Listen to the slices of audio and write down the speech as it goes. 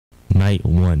Night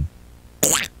 1.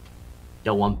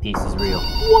 Yo, One Piece is real.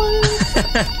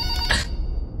 What?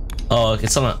 Oh, okay,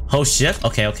 someone hold shift.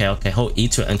 Okay. Hold E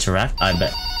to interact. I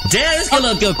bet. Damn, this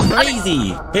gonna look crazy.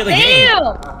 Look at the game.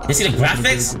 You see the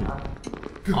graphics?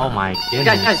 Oh my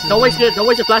goodness. Guys, don't waste your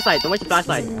flashlight. Don't waste your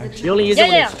flashlight. You only use it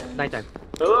when it's nighttime.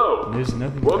 Hello.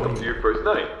 Welcome to your first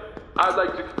night. I'd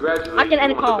like to congratulate you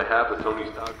on behalf of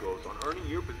Tony's Tacos on earning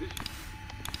your position.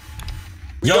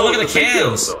 Yo, look at the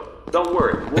cams. Don't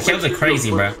worry. The cams are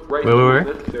crazy, bro. Where?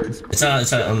 It's on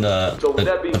the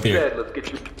computer. Let's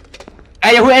get you.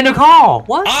 Hey, who ended the call?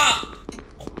 What? Ah!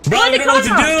 Bro, we don't know what to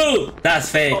do! That's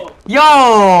fake.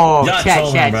 Yo!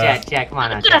 Chat. Come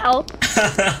on now, chat.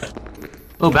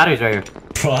 Oh, batteries right here.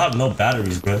 Bro, I have no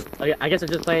batteries, bro. Okay, I guess I'm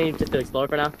just playing just to explore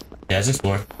for now. Yeah, let's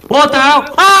explore. What the hell?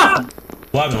 Ah!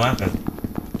 What happened?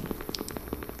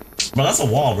 Bro, that's a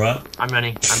wall, bro. I'm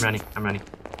running.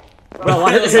 Bro,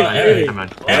 why is it Eric? I'm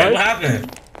running. Eric, what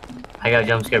happened? I got a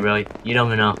jump scare, bro. You don't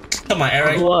even know. Come on,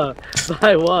 Eric. What?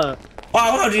 By what?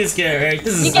 Why would you get scared, Eric?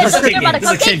 This is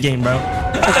a kid game, bro.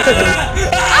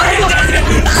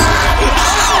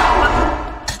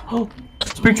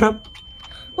 Spring trap.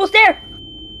 Who's there?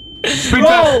 Spring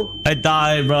trap. I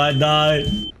died, bro. I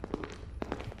died.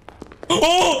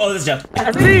 Oh, this is Jeff.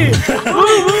 That's me.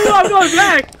 I'm going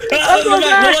back. I'm going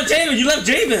back. What about Javen? You left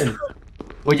Javen.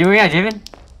 Wait, you got Javen?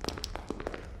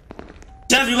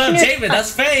 Jeff, you left Javen.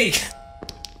 That's fake.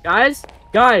 Guys,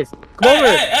 come over.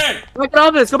 Hey. Go back to the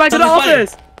office. Go back to the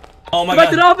office. Oh my god. Go back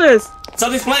to the office.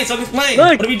 Something's playing.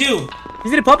 Look. What do we do? You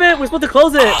see the puppet? We're supposed to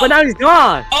close it, but now he's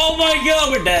gone. Oh my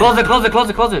god, we're dead. Close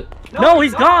it. No,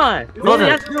 he's gone. Close it.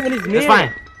 That's when he's near. It's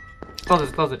fine. Close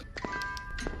it.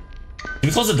 Can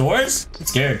we close the doors? I'm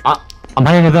scared. I'm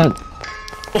hiding in the vent.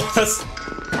 Oh, that's...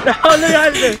 Oh, look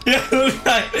at him. Yeah, look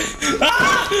at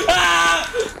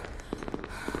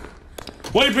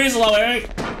Why you breathe so low, Eric?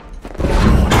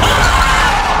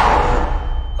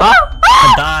 I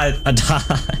died.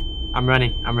 I'm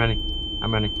running.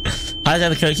 How does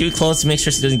that occur? Can we close to make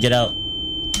sure she doesn't get out?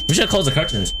 We should close the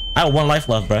curtains. I have 1 life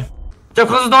left, bro. Joe,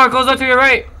 close the door to your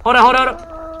right. Hold on.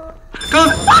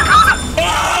 Close.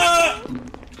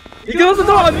 He closed the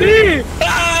door on me.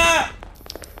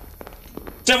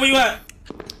 Jeff, where you at?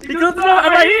 He closed the door.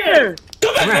 I'm right here.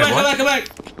 Come back.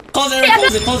 Close it,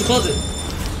 Eric. Close it.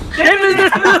 David,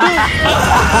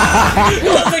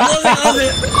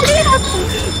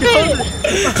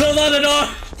 Close on the door.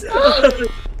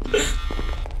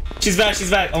 She's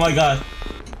back. Oh my god.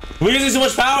 We're using so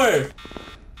much power.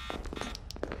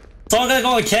 Someone gotta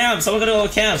go on cams.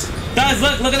 Guys,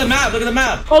 look at the map.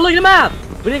 Oh, look at the map.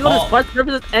 We need to go to Sparks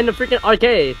Purposes and the freaking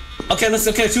arcade. Okay, 2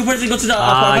 persons go to the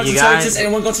services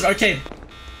and 1 go to the arcade.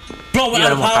 Bro, we're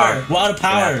out of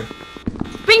power. Yeah.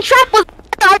 Spring trap was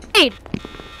the arcade.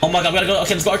 Oh my god, we gotta go.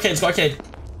 Okay, let's go arcade. Let's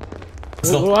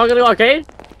go. We're all gonna go arcade?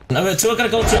 No, 2 are gonna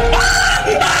go to.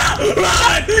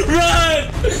 Run! Run!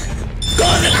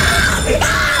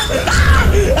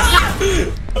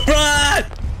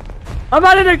 I'm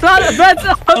out in the cloud events.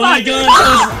 Oh my god!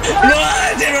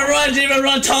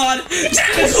 Run, Todd!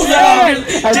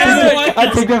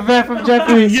 I took the vet from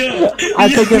Jeffrey. I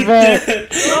took the vet.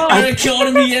 Eric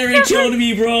killed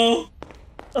me, bro.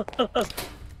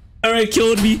 Eric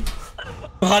killed me.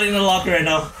 I'm hiding in the locker right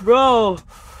now. Bro,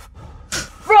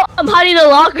 I'm hiding in the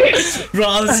locker. Bro,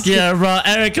 I'm scared, bro.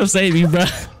 Eric, come save me, bro.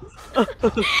 This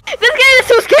game is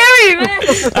so scary, man.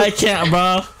 I can't,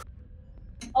 bro.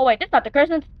 Oh wait, that's not the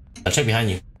person. I'll check behind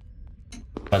you.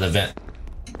 By the vent.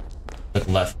 Look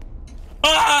left.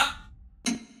 Ah!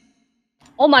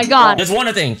 Oh my god. There's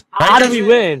one thing. how did we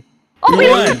win? Oh, We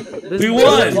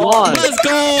won. Let's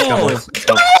go.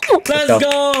 Let's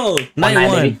go.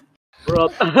 9-1. Bro.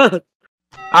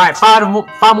 Alright, 5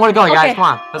 more to go, guys. Come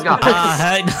on, let's go.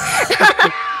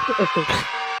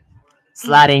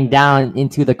 Sliding down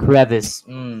into the crevice.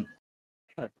 Okay,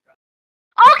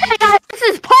 guys, this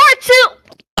is part 2.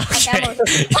 Okay.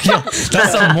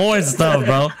 That's some more stuff,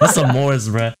 bro.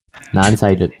 Bro. Nah, I'm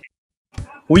excited.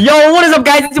 Yo, what is up,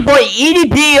 guys? It's your boy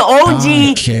EDP OG.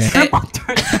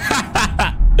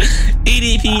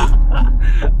 EDP.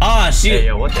 Oh shit. Hey,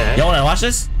 yo, what the heck? Yo, wanna watch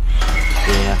this?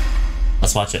 Yeah.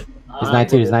 Let's watch it. It's night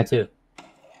 2.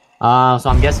 So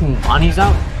I'm guessing Bonnie's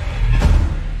out.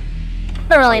 I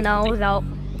don't really know who's out.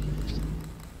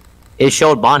 It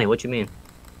showed Bonnie. What you mean?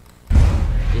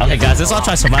 Okay, guys, let's all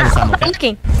try to survive this time, okay?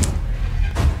 Looking.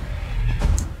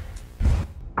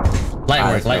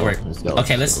 Light work. Let's go.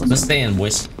 Okay, let's stay in,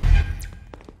 boys.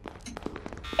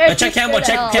 Eric, Check cam 1.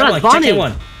 Check That's cam 1. Bonnie.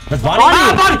 That's Bonnie.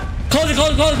 Bonnie! Close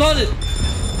it.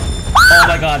 Oh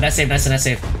my god, that's safe.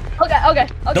 Okay.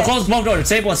 Don't close both doors.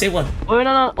 Save one. Oh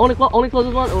no, only close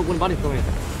this one when Bonnie's coming.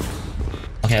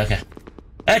 Okay.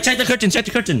 Hey, check the curtains. Check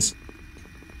the curtains.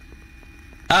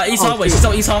 East hallway. She's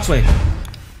on East hallway.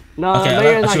 No, okay, no,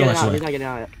 you're not getting out. You're not getting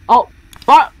out yet. Oh,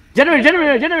 fuck!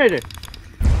 Generator. Generator?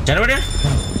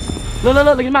 No, look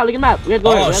at the map. We gotta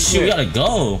go. Oh shoot, we gotta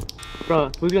go.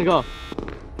 Bro, who's gonna go?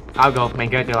 I'll go. Main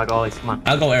character like always. Come on.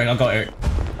 I'll go Eric.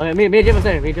 Okay, me and Jim are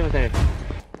there.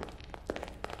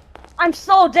 I'm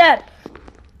so dead.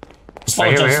 Just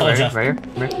follow Jeff. Right here.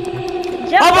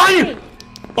 Jeff, Oh, behind you!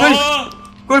 Oh!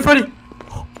 Go in, Freddy!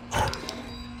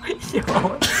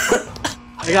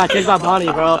 I got chased by Bonnie,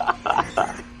 bro.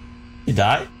 You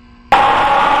died? I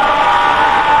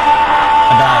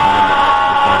died.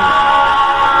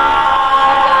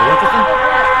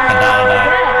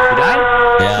 You died?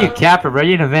 Yeah. You capper, bro.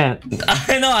 You're in an event.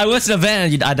 I know, I was in a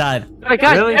van and I died. Oh,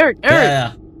 guys, Really? Eric.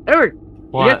 Yeah. Eric.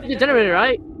 What? You have to get the generator,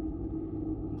 right?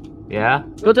 Yeah?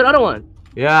 Go to the other one.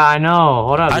 Yeah, I know.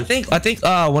 Hold up. I think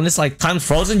when it's like time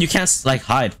frozen, you can't like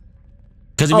hide.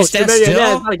 Because if you stand yeah,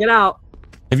 still, gotta get out.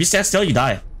 if you stand still, you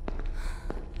die.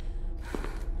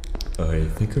 I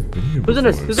think I've been here Who's in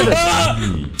this?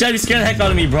 Jed, you scared the heck out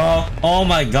of me, bro. Oh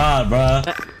my god, bro.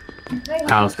 Alright,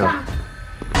 let's go.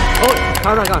 Oh,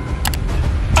 how not gone?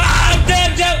 Ah, I'm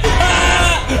dead, Jed.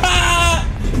 Ah!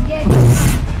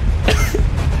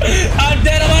 I'm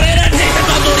dead. I'm on energy.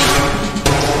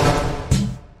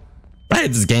 I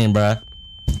hate this game, bro.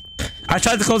 I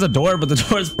tried to close the door, but the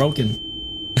door is broken.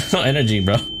 No energy,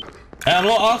 bro. Hey, I'm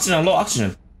low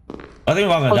oxygen. I think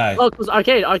we're all gonna die. Oh, it was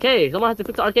arcade. Someone has to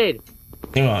fix the arcade. I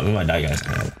think we might die, guys.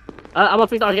 I'm gonna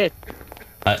fix the arcade.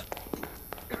 Alright.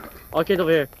 Arcade's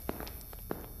over here.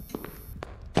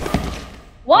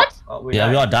 What? Yeah,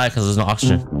 we all die because there's no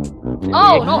oxygen.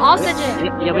 Oh, no oxygen.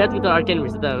 Yeah, we have to fix the arcade and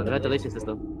reset the ventilation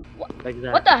system. Like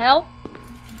that. What the hell?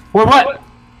 What?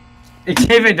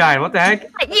 David died. What the heck?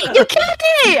 You killed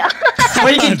me!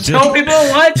 Wait, you can kill people?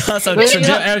 What? That's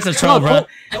Eric's a troll, bro.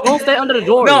 Don't stay under the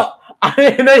door. No, I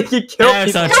didn't know you could kill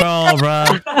Eric's people. a troll, bro.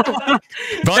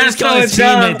 Bro, That's just killed his so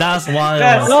dumb. teammate. That's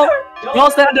wild.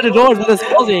 Don't stay under the doors when it's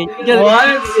closing.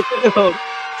 What?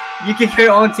 You can kill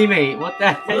your own teammate. What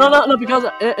the heck? No, because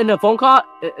in the phone call,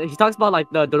 he talks about like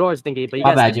the doors thingy, but you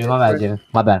My guys bad, Jimmy.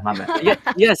 My bad.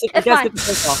 Yes, you guys skip the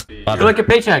phone call. Collect your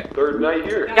paycheck. Third night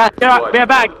here. Yeah, they're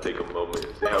back. Take a moment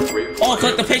and say how grateful Oh,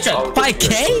 collect the paycheck.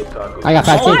 5K? I got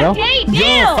 5K, bro. Okay, Yo,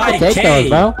 damn! 5K. Take those,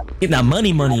 bro. Get that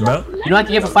money, bro. You know what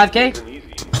you get for 5K?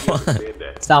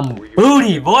 What? Some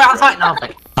booty, boy. I'm talking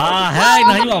nothing. Hey,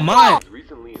 now you on mine.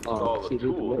 recently installed a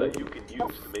tool that you can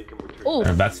use to make him return. Oh.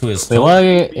 And back to his Wait, store. what?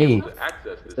 Hey. To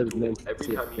access this tool,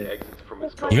 every time he exits from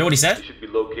his cove, You hear what he said? it should be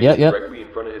located Yep. directly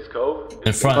in front of his cove.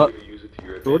 In front. You can use it to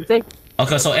your What do you advantage. think?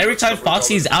 Okay, so every time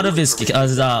Foxy's out of his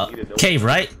cave,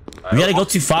 right? We gotta go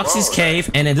to Foxy's cave,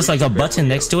 and then there's like a button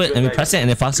next to it, and we press it, and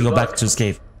then Foxy go back to his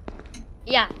cave.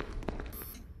 Yeah.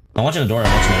 I'm watching the door.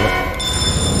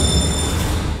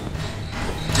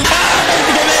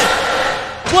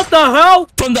 What the hell?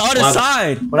 From the other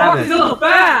side. What happened? So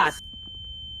fast.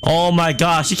 Oh my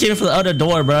gosh, she came in from the other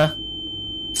door, bruh.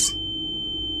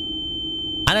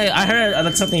 I heard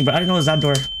like something, but I didn't know it was that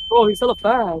door. Bro, he's so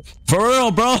fast. For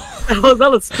real, bro. That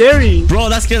was scary. Bro,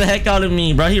 that scared the heck out of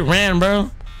me, bro. He ran,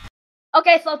 bro.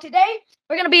 Okay, so today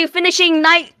we're gonna be finishing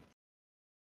night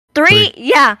 3.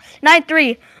 Yeah, night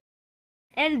 3.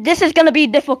 And this is gonna be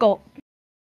difficult.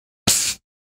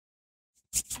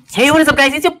 Hey, what is up,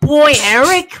 guys? It's your boy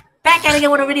Eric, back at it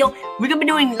again with a video. We're gonna be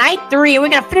doing night 3, and we're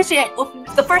gonna finish it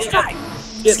with the first try.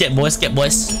 Skip,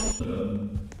 boys.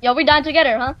 Yo, we dying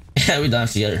together, huh? Yeah, we done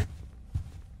together.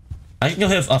 I can go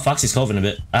hit Foxy's Cove in a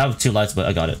bit. I have 2 lights, but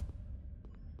I got it.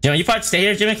 Jimmy, you probably stay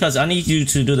here, Jimmy, because I need you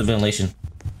to do the ventilation.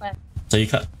 What? So you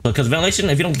cut, because ventilation,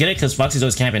 if you don't get it, because Foxy's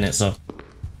always camping it, so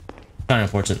kind of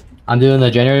important. I'm doing the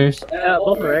generators.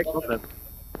 Both are right. Both are.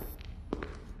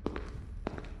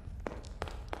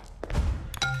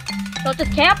 So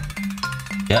just camp?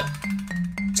 Yep.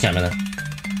 It's camping there.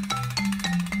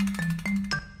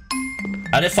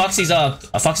 I did Foxy's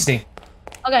Foxy's thing.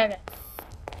 Okay.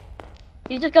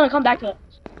 He's just gonna come back to it.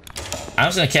 I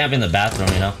was gonna camp in the bathroom,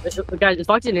 you know. Guys, is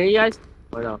Foxy near you guys?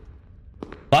 Or no?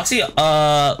 Foxy,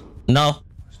 no.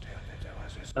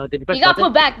 Did you press He got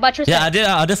button? put back by Tristan.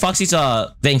 Yeah, I did Foxy's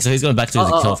thing, so he's going back to his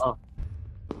cove.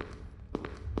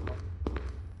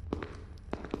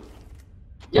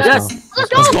 Yes! Let's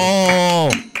go! Let's go!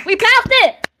 We passed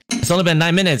it! It's only been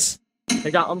 9 minutes.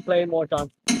 Hey, John, I'm playing more, John.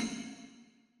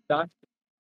 John?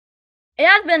 It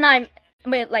has been 9,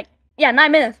 wait, like, yeah,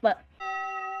 9 minutes, but...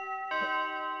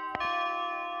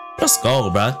 Let's go,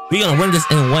 bro. We're gonna win this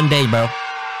in 1 day, bro.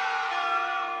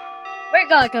 We're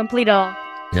gonna complete all.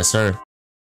 Yes, sir.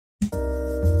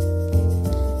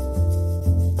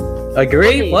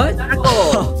 Agree? What?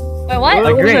 Wait, what?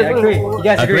 Agree. You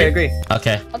guys agree.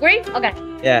 Okay. Agree? Okay.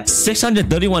 Yeah.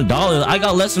 $631. I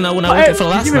got less than that when I went for the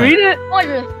last Did you night. even read it?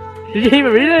 100. Did you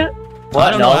even read it? What?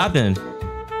 I don't know what happened.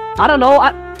 I don't know.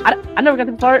 I never got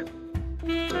to the part.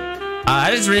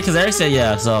 I just read it because Eric said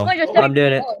yeah, so. I'm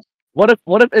doing it. What if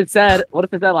it said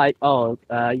like, oh,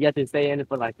 you have to stay in it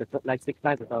for like 6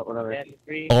 nights or so, whatever.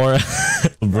 Or,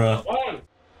 bro.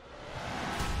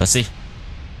 Let's see.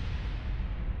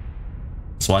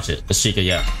 Let's watch it. Let's check it,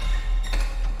 yeah.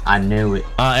 I knew it.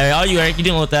 Eric, are you Eric? You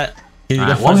dealing with that? You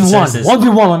got 1v1.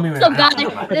 1v1. Let me read. So guys,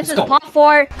 this is part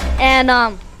 4,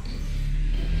 and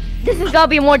this is gonna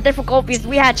be more difficult because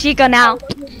we had Chica now.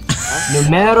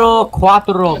 Numero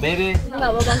 4, baby.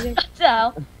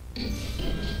 So.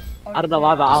 I don't know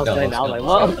why, but I was saying that. I was like,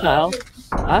 what the hell?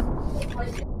 Huh?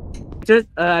 Just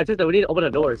we need to open the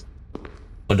doors.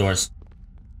 What doors?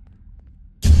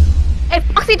 Hey,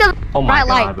 Foxy does Oh my bright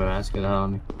god, light. bro. That's good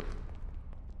on me.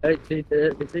 Eric, see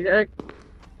Eric?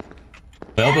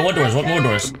 Wait, open what doors? What more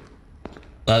doors?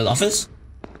 Office?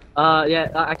 Yeah,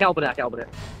 I can't open it.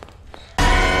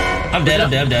 I'm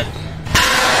dead.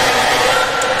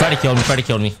 Freddy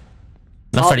killed me.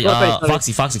 Not Freddy,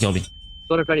 Foxy killed me.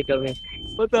 Go to Freddy killed me.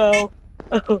 What the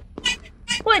hell?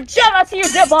 Wait, Jeff, I see your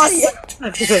dead body.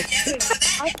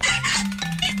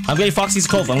 I'm getting Foxy's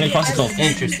cove.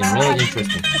 Interesting, really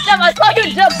interesting. Jeff, I saw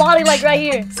your dead body like right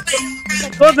here.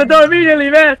 Close the door immediately,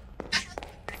 man!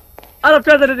 I don't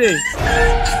trust anything.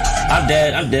 I'm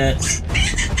dead.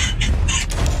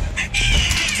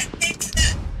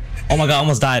 Oh my god, I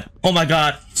almost died. Oh my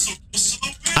god.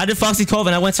 I did Foxy Cove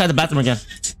and I went inside the bathroom again.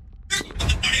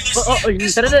 Oh, you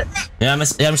said it? Yeah, I'm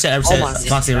saying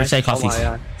Foxy, reset coffee.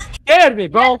 Scared me,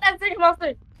 bro. That's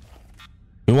monster.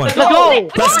 We won. Let's go!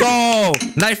 Let's go!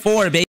 Night 4, baby.